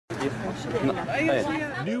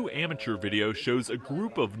New amateur video shows a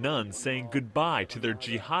group of nuns saying goodbye to their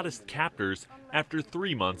jihadist captors after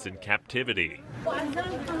 3 months in captivity.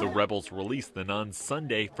 The rebels released the nuns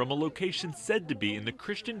Sunday from a location said to be in the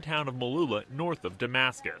Christian town of Malula, north of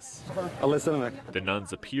Damascus. The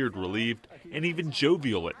nuns appeared relieved and even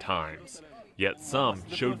jovial at times, yet some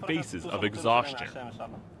showed faces of exhaustion.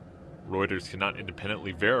 Reuters cannot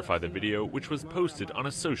independently verify the video, which was posted on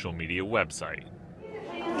a social media website.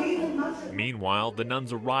 Meanwhile, the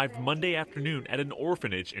nuns arrived Monday afternoon at an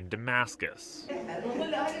orphanage in Damascus.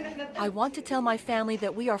 I want to tell my family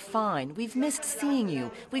that we are fine. We've missed seeing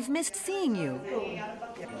you. We've missed seeing you.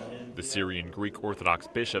 The Syrian Greek Orthodox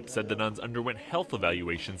bishop said the nuns underwent health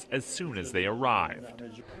evaluations as soon as they arrived.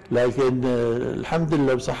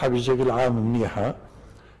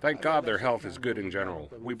 Thank God their health is good in general.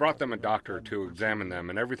 We brought them a doctor to examine them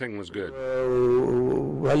and everything was good.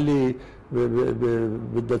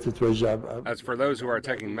 As for those who are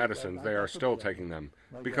taking medicines, they are still taking them,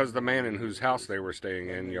 because the man in whose house they were staying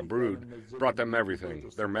in, Yabrud, brought them everything,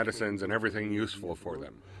 their medicines and everything useful for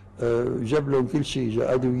them. جاب لهم كل شيء، جاب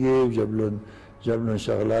أدوية وجاب لهم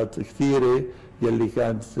شغلات كثيرة يلي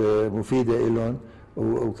كانت مفيدة لهم،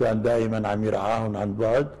 وكان دائما عم يرعاهم عن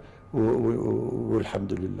بعد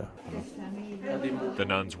والحمد لله. The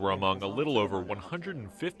nuns were among a little over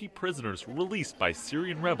 150 prisoners released by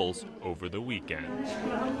Syrian rebels over the weekend.